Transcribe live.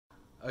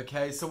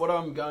Okay, so what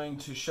I'm going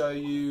to show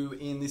you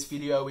in this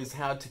video is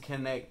how to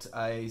connect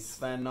a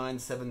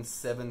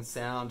Svan977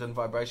 sound and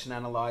vibration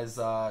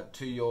analyzer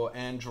to your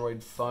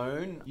Android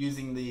phone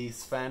using the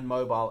Svan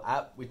mobile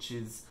app, which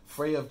is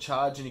free of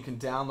charge, and you can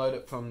download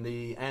it from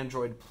the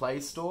Android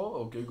Play Store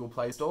or Google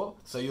Play Store.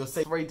 So you'll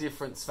see 3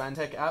 different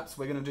Svantek apps.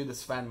 We're going to do the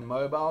Svan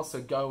mobile,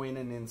 so go in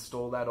and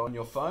install that on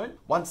your phone.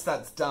 Once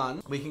that's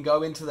done, we can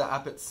go into the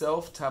app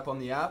itself, tap on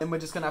the app, and we're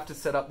just going to have to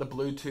set up the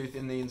Bluetooth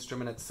in the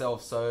instrument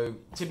itself. So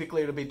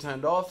typically it'll be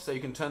turned off, so you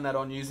can turn that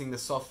on using the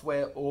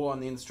software or on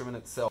the instrument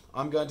itself.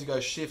 I'm going to go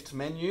Shift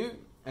Menu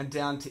and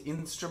down to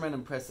Instrument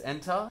and press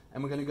Enter,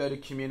 and we're going to go to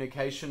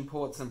Communication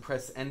Ports and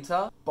press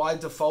Enter. By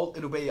default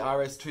it'll be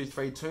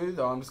RS232,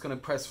 though I'm just going to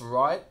press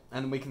right,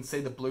 and we can see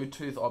the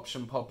Bluetooth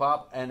option pop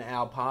up and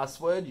our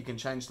password. You can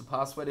change the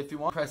password if you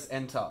want. Press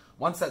Enter.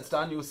 Once that's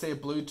done, you'll see a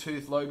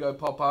Bluetooth logo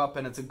pop up,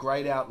 and it's a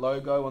grayed out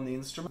logo on the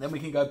instrument. Then we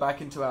can go back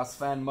into our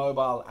Svan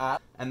mobile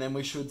app, and then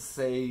we should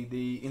see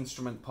the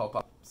instrument pop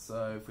up.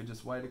 So if we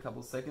just wait a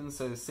couple seconds,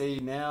 so see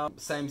now,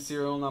 same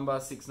serial number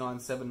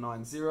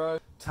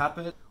 69790, tap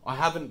it. I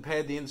haven't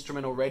paired the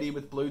instrument already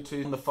with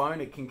Bluetooth on the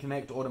phone. It can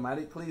connect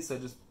automatically, so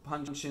just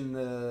punch in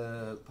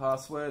the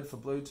password for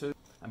Bluetooth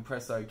and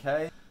press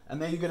OK.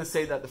 And then you're going to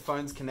see that the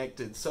phone's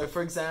connected. So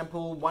for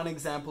example, one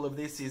example of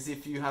this is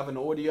if you have an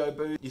audio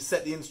booth, you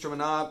set the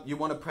instrument up, you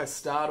want to press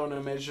start on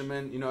a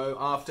measurement,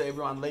 after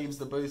everyone leaves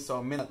the booth, so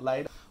a minute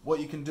later. What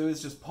you can do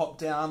is just pop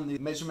down the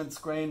measurement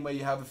screen where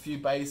you have a few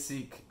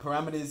basic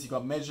parameters. You've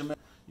got measurement,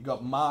 you've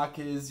got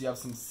markers, you have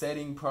some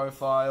setting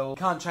profile. You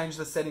can't change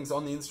the settings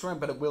on the instrument,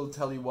 but it will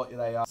tell you what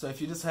they are. So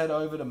if you just head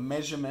over to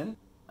measurement,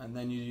 and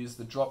then you use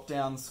the drop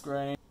down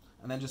screen,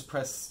 and then just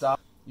press start,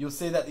 you'll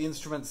see that the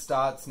instrument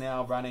starts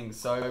now running.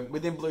 So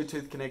within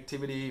Bluetooth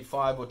connectivity,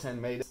 5 or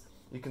 10 meters,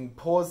 you can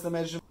pause the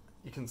measurement,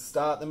 you can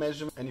start the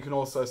measurement, and you can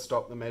also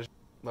stop the measurement.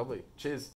 Lovely. Cheers.